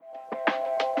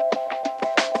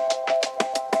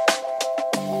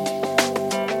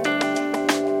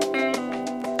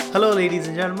Hello, ladies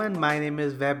and gentlemen. My name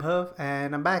is Webhav,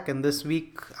 and I'm back. And this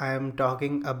week, I am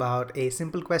talking about a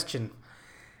simple question: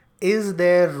 is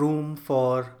there room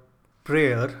for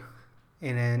prayer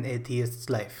in an atheist's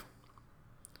life?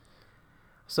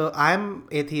 So, I'm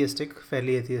atheistic,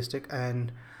 fairly atheistic,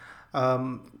 and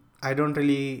I don't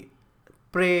really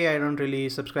pray. I don't really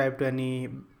subscribe to any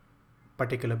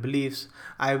particular beliefs.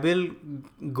 I will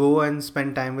go and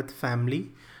spend time with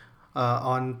family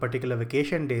on particular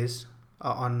vacation days,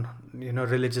 on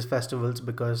religious festivals,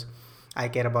 because I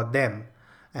care about them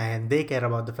and they care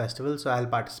about the festival, so I'll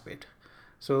participate.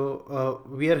 So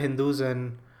we are Hindus,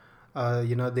 and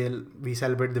they'll we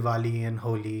celebrate Diwali and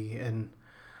Holi and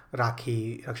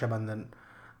Rakhi, Raksha Bandhan,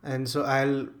 and so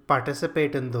I'll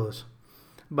participate in those.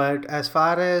 But as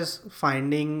far as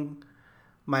finding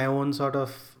my own sort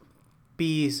of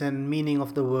peace and meaning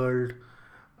of the world,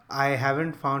 I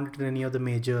haven't found it in any of the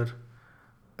major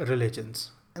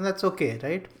religions, and that's okay,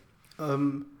 right?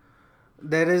 Um,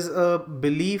 there is a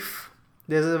belief,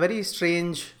 there's a very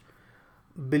strange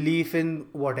belief in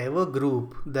whatever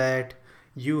group that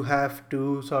you have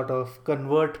to sort of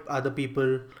convert other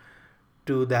people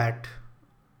to that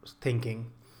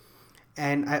thinking.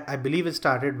 And I believe it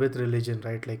started with religion,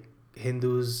 right? Like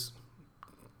Hindus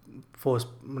force,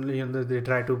 they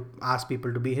try to ask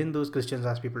people to be Hindus, Christians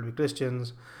ask people to be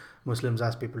Christians, Muslims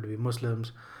ask people to be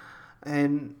Muslims,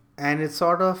 and it's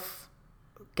sort of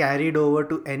carried over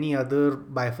to any other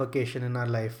bifurcation in our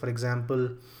life. For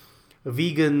example,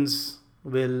 vegans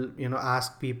will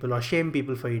ask people or shame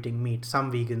people for eating meat.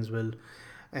 Some vegans will,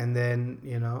 and then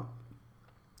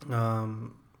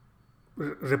um,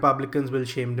 Republicans will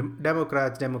shame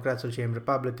Democrats, Democrats will shame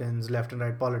Republicans, left and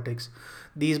right politics.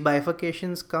 These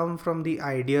bifurcations come from the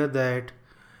idea that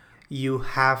you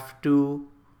have to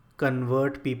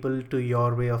convert people to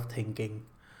your way of thinking.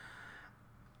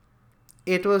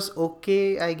 It was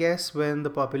okay, I guess, when the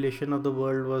population of the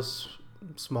world was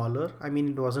smaller. I mean,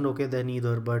 it wasn't okay then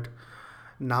either, but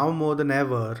now more than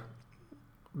ever,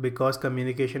 because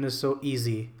communication is so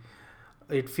easy,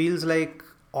 it feels like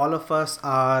all of us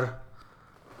are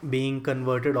being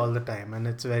converted all the time, and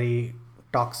it's very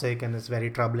toxic, and it's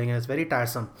very troubling, and it's very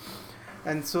tiresome.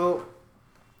 And so,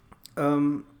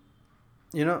 um,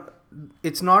 you know,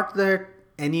 it's not that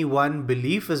any one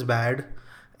belief is bad,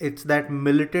 it's that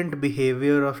militant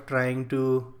behavior of trying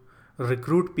to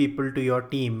recruit people to your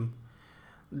team.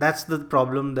 That's the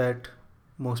problem that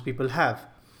most people have.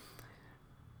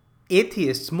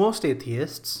 Most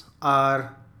atheists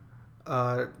are,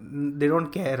 they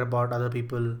don't care about other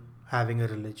people having a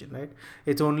religion, right?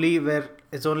 It's only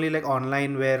like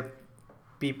online where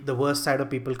the worst side of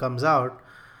people comes out,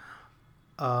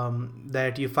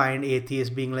 that you find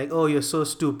atheists being like, "Oh, you're so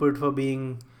stupid for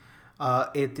being,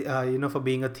 for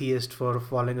being a theist, for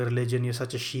following a religion. You're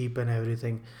such a sheep and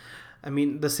everything." I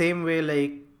mean, the same way,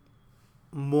 like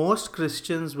most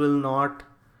Christians will not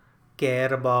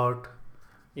care about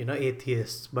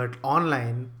atheists, but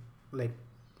online, like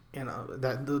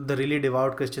that the really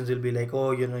devout Christians will be like,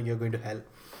 "Oh, you're going to hell."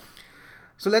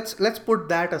 So let's put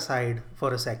that aside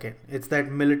for a second. It's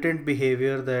that militant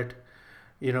behavior that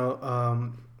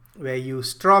where you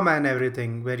strawman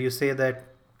everything, where you say that,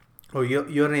 "Oh,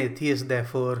 you're an atheist,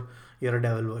 therefore you're a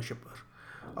devil worshipper,"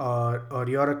 or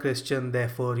 "You're a Christian,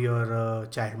 therefore you're a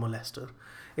child molester."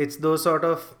 It's those sort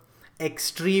of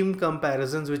extreme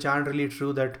comparisons which aren't really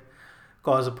true that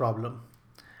cause a problem.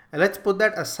 And let's put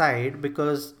that aside,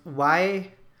 because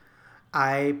why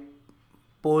I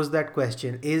pose that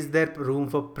question: is there room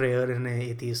for prayer in an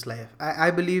atheist life? I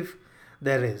believe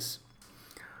there is.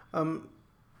 Um,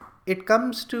 it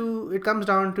comes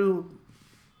down to,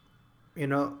 you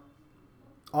know,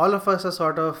 all of us are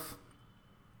sort of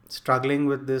struggling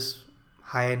with this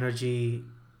high energy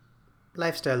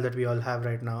lifestyle that we all have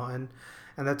right now, and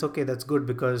that's okay, that's good,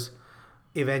 because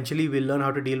eventually we'll learn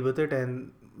how to deal with it,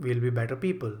 and we'll be better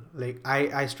people. Like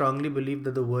I strongly believe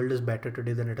that the world is better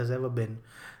today than it has ever been.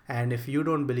 And if you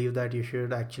don't believe that, you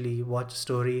should actually watch a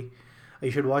story,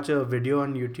 you should watch a video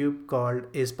on YouTube called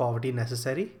 "Is Poverty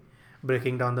Necessary?"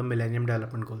 breaking down the Millennium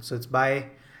Development Goals. So it's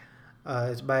by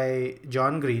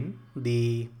John Green,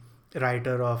 the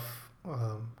writer of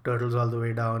Turtles All the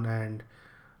Way Down, and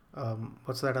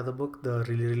what's that other book, the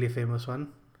really really famous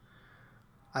one?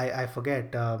 I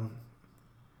forget.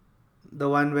 The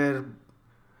one where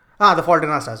The Fault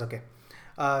in Our Stars. Okay,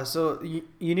 so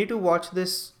you need to watch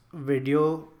this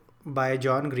video by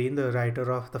John Green, the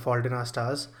writer of The Fault in Our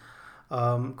Stars,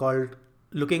 called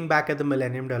 "Looking Back at the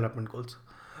Millennium Development Goals."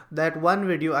 That one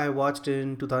video I watched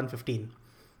in 2015,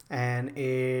 and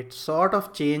it sort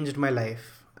of changed my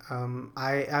life.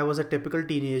 I was a typical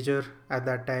teenager at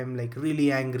that time, like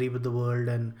really angry with the world,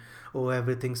 and oh,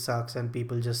 everything sucks and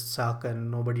people just suck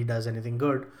and nobody does anything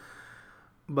good.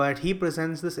 But he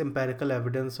presents this empirical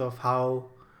evidence of how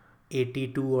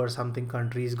 82 or something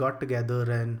countries got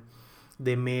together and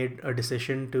they made a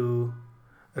decision to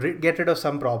get rid of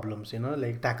some problems,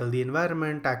 like tackle the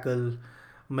environment, tackle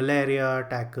malaria,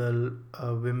 tackle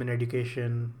women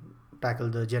education, tackle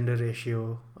the gender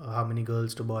ratio, how many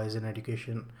girls to boys in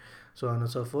education, so on and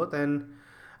so forth. And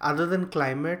other than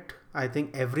climate, I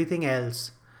think everything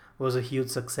else was a huge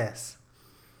success.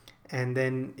 And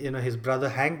then, his brother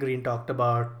Hank Green talked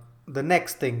about the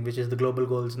next thing, which is the global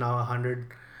goals. Now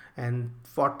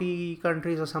 140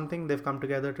 countries or something, they've come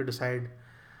together to decide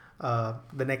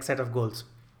the next set of goals.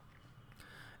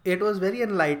 It was very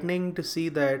enlightening to see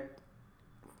that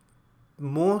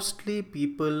mostly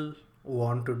people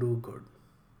want to do good.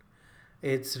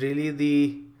 It's really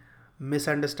the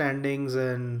misunderstandings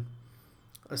and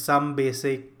some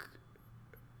basic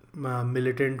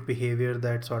militant behavior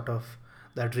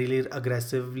that really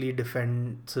aggressively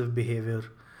defensive behavior.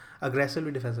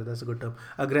 Aggressively defensive, that's a good term.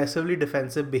 Aggressively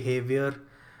defensive behavior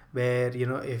where,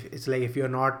 if it's like if you're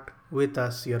not with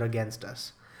us, you're against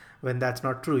us. When that's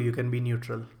not true, you can be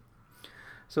neutral.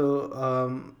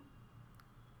 So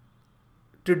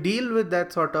to deal with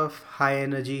that sort of high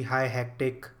energy, high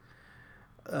hectic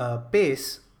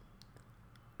pace,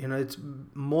 it's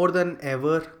more than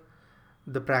ever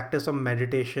the practice of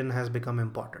meditation has become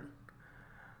important.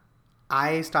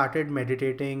 I started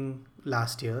meditating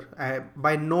last year.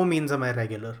 By no means am I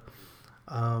regular.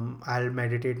 I'll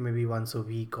meditate maybe once a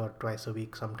week or twice a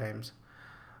week sometimes.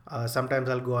 Sometimes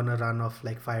I'll go on a run of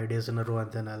like 5 days in a row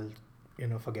and then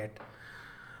I'll, forget.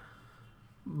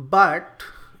 But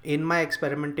in my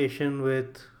experimentation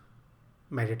with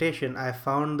meditation, I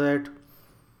found that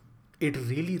it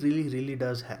really, really, really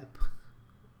does help.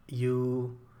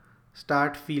 You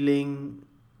start feeling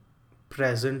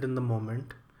present in the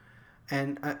moment.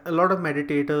 And a lot of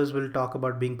meditators will talk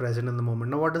about being present in the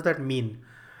moment. Now, what does that mean?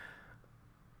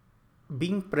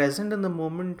 Being present in the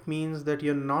moment means that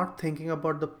you're not thinking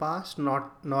about the past,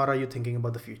 nor are you thinking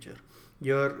about the future.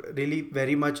 You're really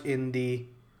very much in the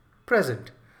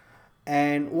present.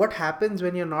 And what happens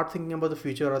when you're not thinking about the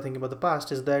future or thinking about the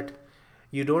past is that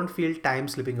you don't feel time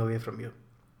slipping away from you.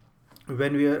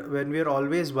 When we're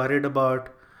always worried about,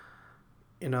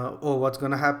 oh, what's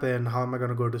going to happen? How am I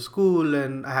going to go to school?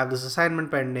 And I have this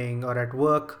assignment pending, or at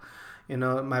work,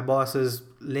 my boss is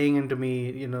laying into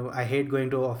me, I hate going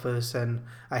to office and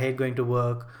I hate going to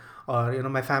work, or,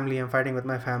 my family, I'm fighting with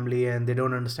my family and they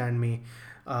don't understand me.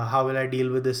 How will I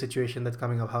deal with this situation that's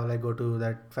coming up? How will I go to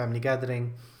that family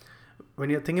gathering? When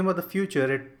you're thinking about the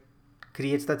future, it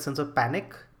creates that sense of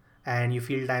panic and you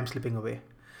feel time slipping away.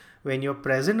 When you're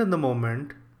present in the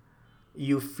moment,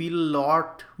 you feel a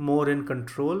lot more in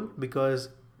control because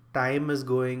time is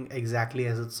going exactly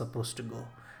as it's supposed to go,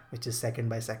 which is second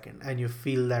by second, and you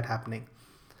feel that happening.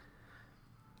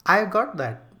 I got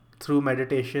that through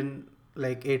meditation.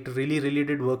 Like, it really, really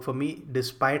did work for me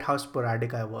despite how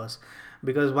sporadic I was,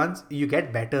 because once you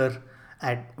get better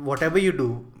at whatever you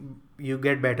do, you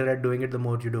get better at doing it the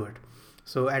more you do it.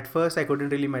 So at first I couldn't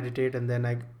really meditate, and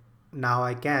then now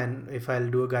I can. If I'll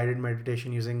do a guided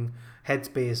meditation using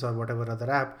Headspace or whatever other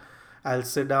app, I'll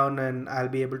sit down and I'll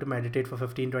be able to meditate for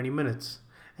 15-20 minutes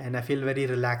and I feel very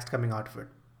relaxed coming out of it.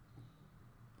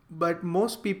 But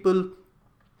most people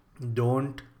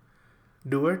don't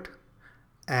do it,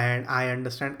 and I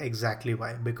understand exactly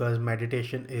why, because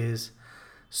meditation is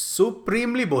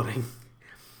supremely boring.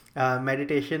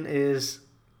 Meditation is,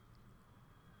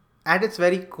 at its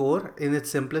very core, in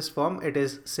its simplest form, it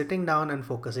is sitting down and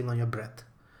focusing on your breath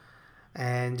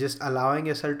and just allowing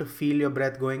yourself to feel your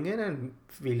breath going in and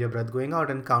feel your breath going out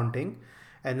and counting,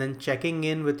 and then checking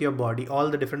in with your body, all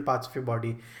the different parts of your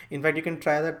body. In fact, you can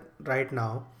try that right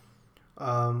now.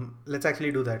 Let's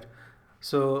actually do that.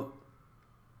 So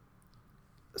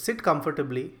sit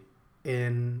comfortably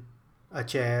in a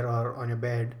chair or on your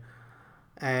bed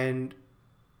and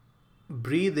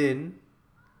breathe in.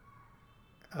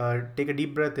 Take a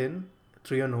deep breath in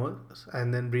through your nose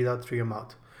and then breathe out through your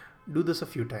mouth. Do this a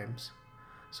few times.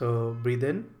 So breathe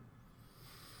in,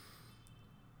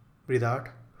 breathe out,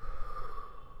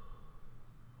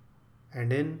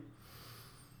 and in,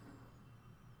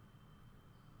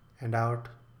 and out,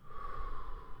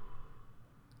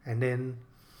 and in,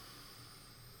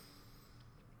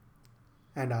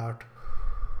 and out.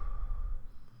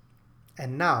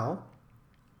 And now,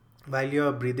 while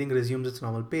your breathing resumes its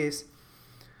normal pace,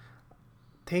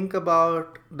 think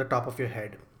about the top of your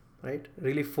head, right?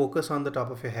 Really focus on the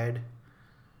top of your head,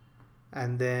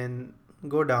 and then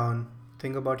Go down,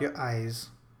 think about your eyes,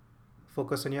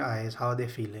 focus on your eyes, how are they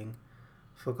feeling?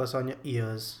 Focus on your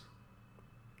ears,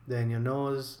 then your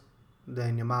nose,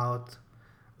 then your mouth,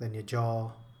 then your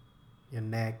jaw, your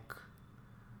neck,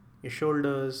 your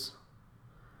shoulders.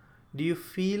 Do you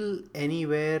feel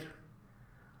anywhere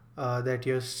that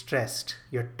you're stressed,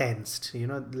 you're tensed,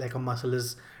 like a muscle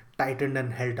is tightened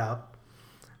and held up?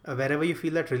 Wherever you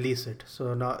feel that, release it.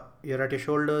 So now you're at your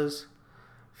shoulders,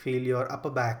 feel your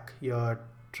upper back, your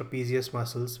trapezius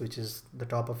muscles, which is the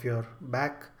top of your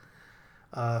back.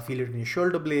 Feel it in your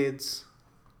shoulder blades.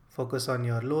 Focus on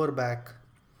your lower back.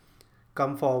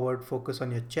 Come forward, focus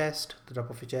on your chest, the top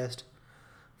of your chest.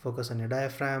 Focus on your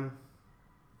diaphragm,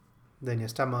 then your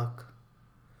stomach,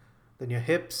 then your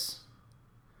hips,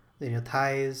 then your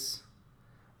thighs,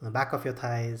 the back of your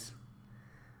thighs,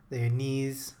 then your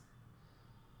knees,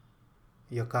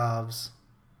 your calves,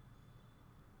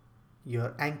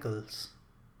 your ankles,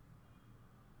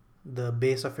 the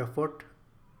base of your foot,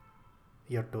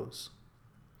 your toes.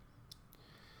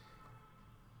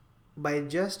 By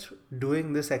just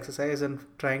doing this exercise and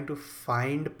trying to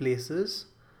find places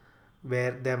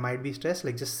where there might be stress,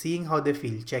 like just seeing how they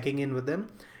feel, checking in with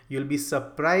them, you'll be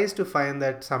surprised to find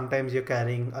that sometimes you're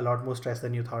carrying a lot more stress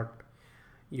than you thought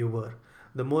you were.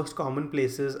 The most common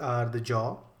places are the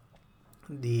jaw,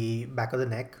 the back of the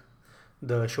neck,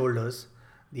 the shoulders,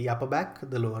 the upper back,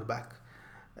 the lower back.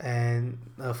 And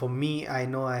for me, I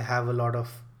know I have a lot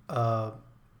of,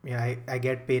 I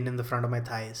get pain in the front of my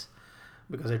thighs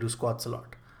because I do squats a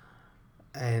lot.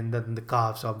 And then the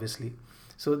calves, obviously.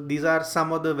 So these are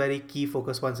some of the very key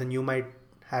focus points, and you might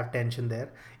have tension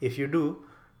there. If you do,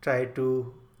 try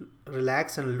to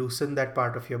relax and loosen that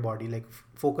part of your body, like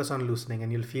focus on loosening,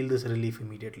 and you'll feel this relief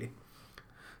immediately.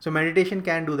 So meditation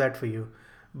can do that for you,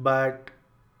 but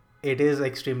it is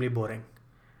extremely boring.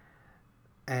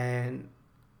 And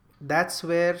that's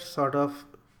where sort of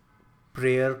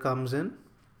prayer comes in.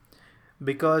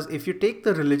 Because if you take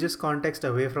the religious context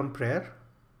away from prayer,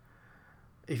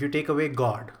 if you take away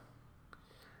God,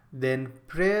 then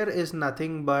prayer is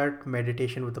nothing but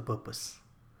meditation with a purpose.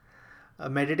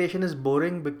 Meditation is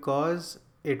boring because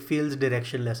it feels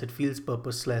directionless, it feels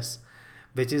purposeless,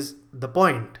 which is the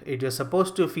point. You're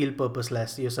supposed to feel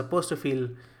purposeless, you're supposed to feel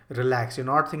relaxed, you're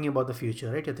not thinking about the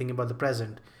future, right? You're thinking about the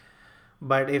present.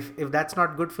 But if that's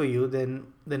not good for you,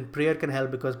 then prayer can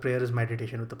help, because prayer is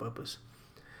meditation with a purpose.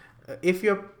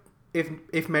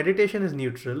 If meditation is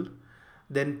neutral,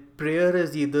 then prayer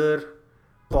is either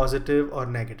positive or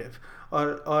negative,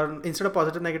 or instead of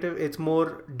positive negative, it's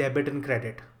more debit and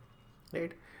credit,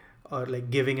 right? Or like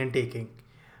giving and taking,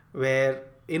 where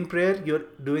in prayer you're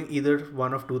doing either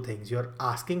one of two things. You're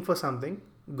asking for something,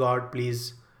 God,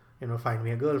 please, find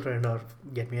me a girlfriend or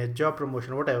get me a job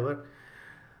promotion, whatever.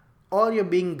 Or you're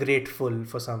being grateful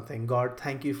for something. God,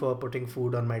 thank you for putting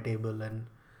food on my table, and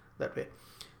that way.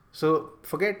 So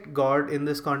forget God in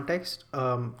this context.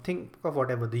 Think of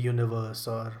whatever, the universe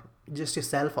or just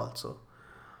yourself also.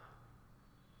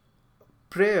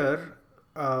 Prayer,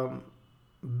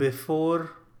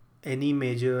 before any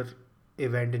major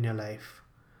event in your life,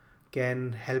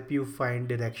 can help you find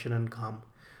direction and calm.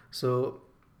 So,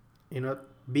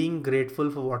 being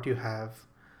grateful for what you have.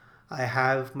 I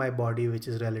have my body, which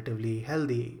is relatively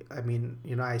healthy. I mean,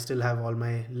 I still have all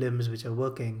my limbs which are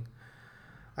working.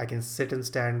 I can sit and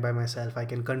stand by myself. I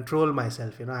can control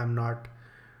myself. I'm not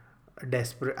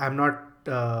desperate. I'm not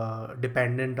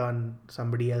dependent on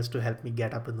somebody else to help me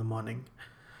get up in the morning.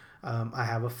 I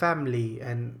have a family,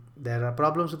 and there are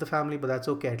problems with the family, but that's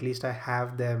okay. At least I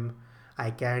have them.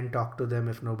 I can talk to them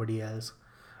if nobody else.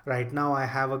 Right now, I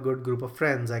have a good group of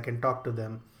friends. I can talk to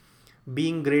them.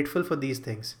 Being grateful for these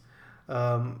things.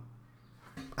 I'm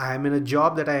in a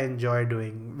job that I enjoy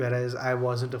doing, whereas I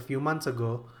wasn't a few months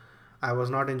ago. I was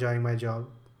not enjoying my job,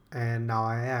 and now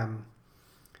I am.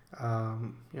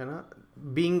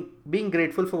 Being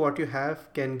grateful for what you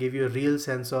have can give you a real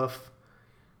sense of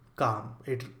calm.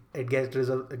 It gets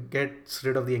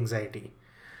rid of the anxiety.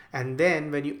 And then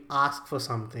when you ask for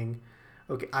something,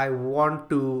 okay, I want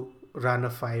to run a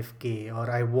 5K,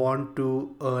 or I want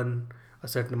to earn a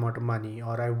certain amount of money,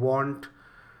 or I want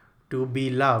to be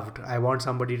loved, I want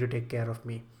somebody to take care of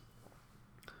me.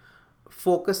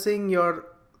 Focusing your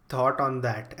thought on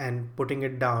that and putting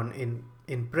it down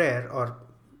in prayer, or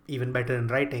even better in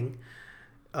writing,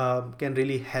 can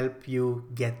really help you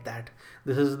get that.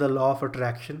 This is the law of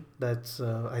attraction. That's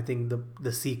I think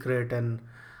the Secret and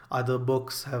other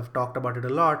books have talked about it a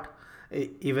lot.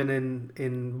 Even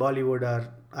in Bollywood,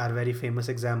 are very famous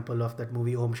example of that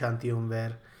movie Om Shanti Om,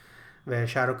 where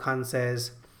Shah Rukh Khan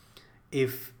says,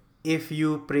 if if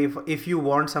you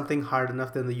want something hard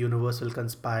enough, then the universe will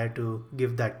conspire to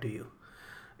give that to you.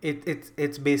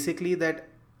 It's basically that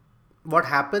what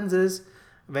happens is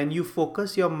when you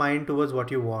focus your mind towards what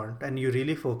you want and you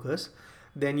really focus,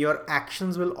 then your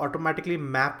actions will automatically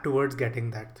map towards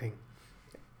getting that thing.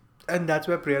 And that's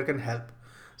where prayer can help.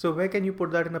 So where can you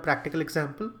put that in a practical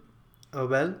example?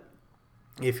 Well,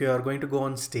 if you are going to go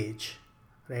on stage,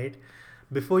 right?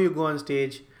 Before you go on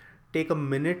stage, take a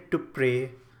minute to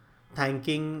pray,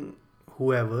 thanking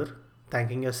whoever,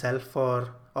 thanking yourself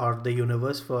for or the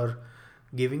universe for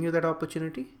giving you that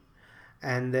opportunity,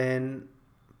 and then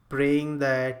praying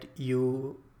that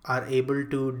you are able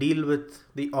to deal with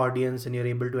the audience and you're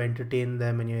able to entertain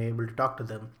them and you're able to talk to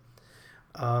them.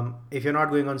 If you're not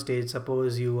going on stage,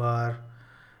 suppose you are,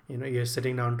 you're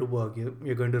sitting down to work,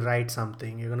 you're going to write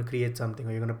something, you're going to create something,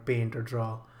 or you're going to paint or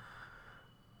draw.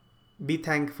 Be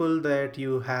thankful that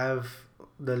you have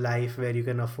the life where you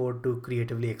can afford to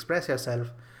creatively express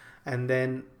yourself, and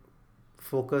then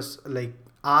focus, like,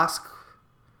 ask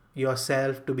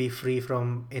yourself to be free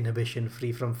from inhibition,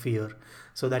 free from fear,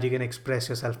 so that you can express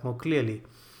yourself more clearly.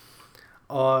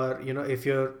 Or if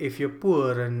you're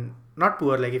poor and not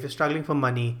poor, like if you're struggling for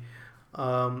money,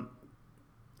 um,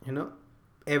 you know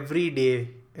every day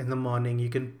in the morning you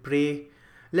can pray,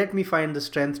 let me find the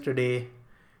strength today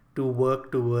to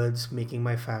work towards making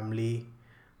my family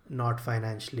not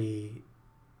financially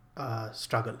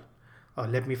struggle, or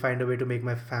let me find a way to make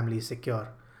my family secure.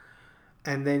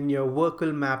 And then your work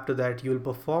will map to that, you'll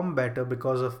perform better,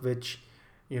 because of which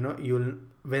you'll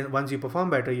when once you perform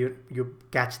better, you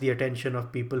catch the attention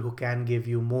of people who can give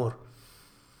you more.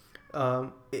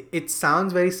 It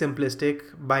sounds very simplistic.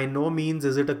 By no means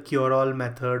is it a cure-all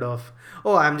method of,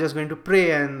 oh, I'm just going to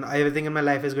pray and everything in my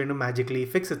life is going to magically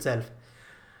fix itself.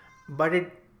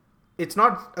 But it's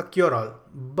not a cure-all,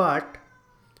 but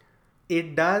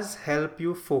it does help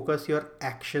you focus your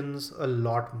actions a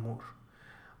lot more.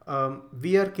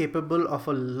 We are capable of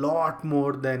a lot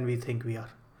more than we think we are.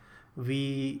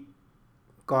 We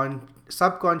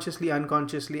subconsciously,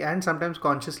 unconsciously, and sometimes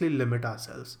consciously limit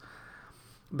ourselves,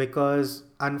 because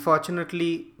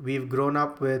unfortunately we've grown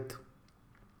up with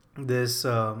this.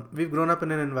 We've grown up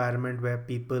in an environment where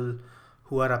people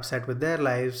who are upset with their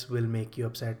lives will make you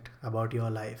upset about your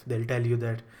life. They'll tell you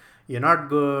that you're not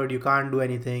good, you can't do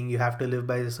anything, you have to live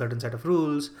by a certain set of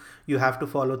rules, you have to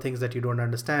follow things that you don't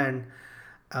understand.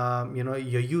 You're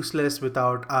useless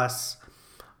without us.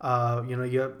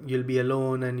 You'll be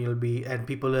alone, and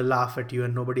people will laugh at you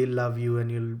and nobody will love you,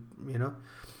 and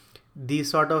these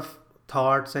sort of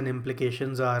thoughts and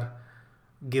implications are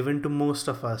given to most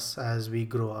of us as we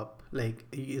grow up. Like,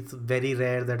 it's very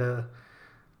rare that a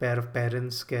pair of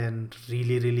parents can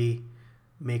really, really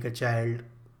make a child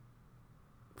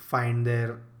find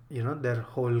their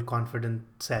whole confident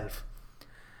self.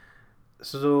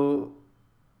 So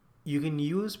you can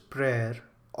use prayer,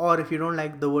 or if you don't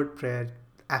like the word prayer,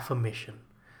 affirmation.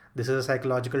 This is a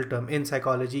psychological term. In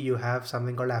psychology, you have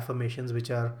something called affirmations,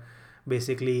 which are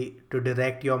basically to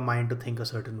direct your mind to think a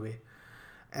certain way.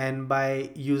 And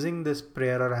by using this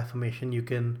prayer or affirmation, you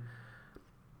can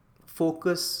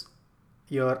focus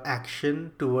your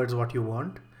action towards what you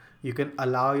want. You can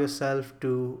allow yourself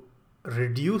to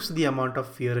reduce the amount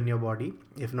of fear in your body,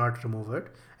 if not remove it,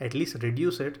 at least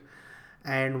reduce it.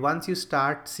 And once you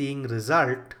start seeing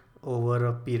result over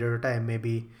a period of time,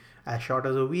 maybe as short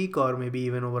as a week, or maybe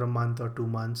even over a month or 2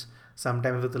 months,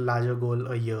 sometimes with a larger goal,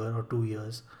 a year or 2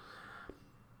 years,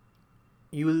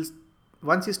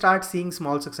 once you start seeing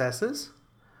small successes,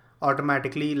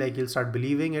 automatically, like, you'll start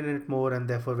believing in it more, and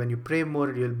therefore when you pray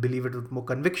more, you'll believe it with more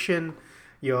conviction.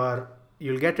 You'll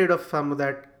get rid of some of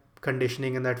that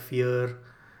conditioning and that fear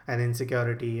and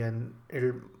insecurity, and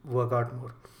it'll work out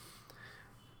more.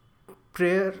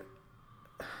 Prayer,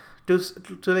 to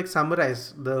like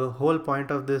summarize, the whole point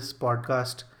of this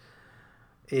podcast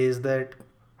is that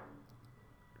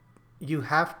you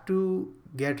have to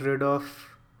get rid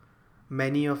of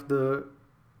many of the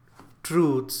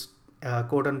truths,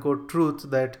 quote unquote truths,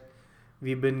 that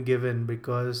we've been given,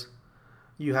 because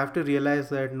you have to realize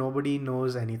that nobody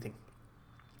knows anything.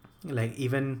 Like,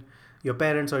 even your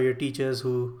parents or your teachers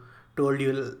who told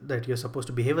you that you're supposed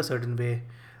to behave a certain way,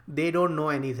 they don't know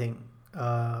anything.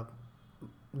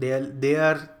 They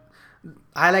are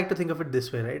I like to think of it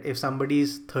this way, right? If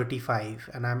somebody's 35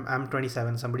 and I'm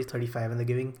 27, somebody's 35 and they're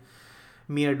giving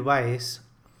me advice,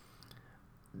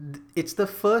 it's the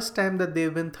first time that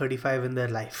they've been 35 in their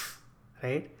life,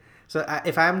 right? So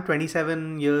if I'm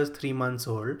 27 years 3 months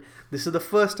old, this is the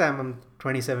first time I'm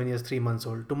 27 years 3 months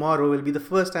old. Tomorrow will be the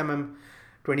first time I'm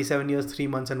 27 years 3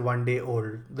 months and 1 day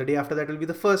old. The day after that will be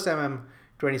the first time I'm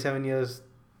 27 years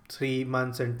 3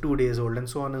 months and 2 days old, and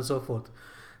so on and so forth.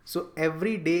 So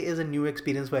every day is a new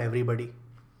experience for everybody,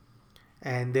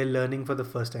 and they're learning for the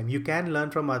first time. You can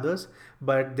learn from others,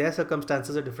 but their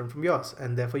circumstances are different from yours,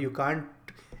 and therefore you can't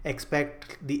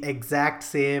expect the exact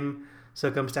same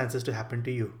circumstances to happen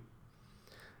to you.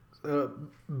 uh,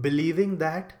 Believing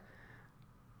that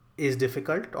is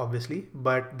difficult, obviously,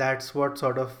 but that's what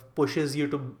sort of pushes you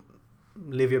to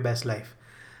live your best life.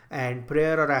 And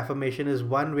prayer or affirmation is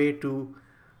one way to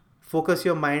focus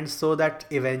your mind so that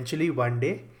eventually one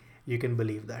day you can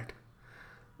believe that.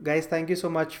 Guys, thank you so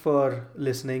much for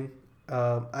listening.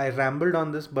 I rambled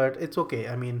on this, but it's okay.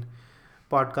 I mean,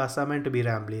 podcasts are meant to be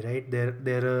rambly, right?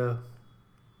 They're a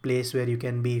place where you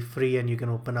can be free and you can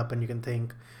open up and you can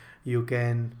think. You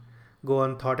can go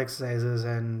on thought exercises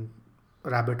and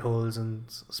rabbit holes and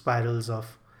spirals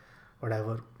of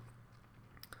whatever.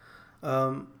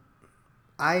 Um,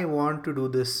 I want to do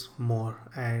this more,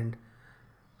 and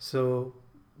so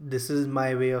this is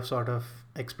my way of sort of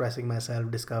expressing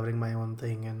myself, discovering my own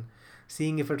thing, and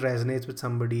seeing if it resonates with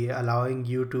somebody, allowing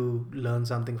you to learn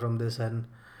something from this and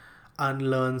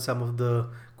unlearn some of the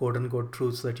quote unquote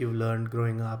truths that you've learned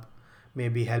growing up,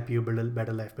 maybe help you build a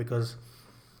better life, because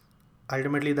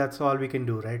ultimately that's all we can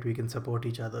do, right? We can support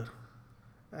each other,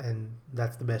 and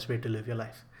that's the best way to live your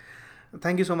life.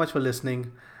 Thank you so much for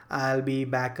listening. I'll be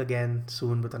back again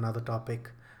soon with another topic,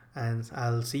 and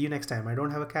I'll see you next time. I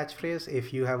don't have a catchphrase.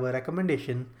 If you have a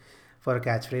recommendation for a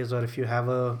catchphrase, or if you have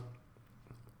a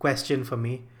question for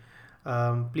me,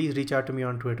 please reach out to me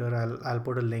on Twitter. I'll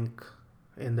put a link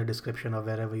in the description of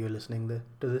wherever you're listening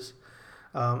to this.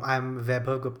 I'm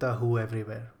Vaibhav Gupta, Who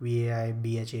everywhere.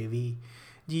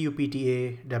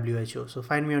 VAIBHAVGUPTAWHO. So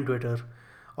find me on Twitter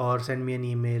or send me an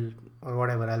email or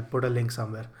whatever. I'll put a link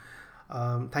somewhere.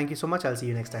 Thank you so much. I'll see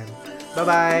you next time. Bye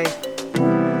bye.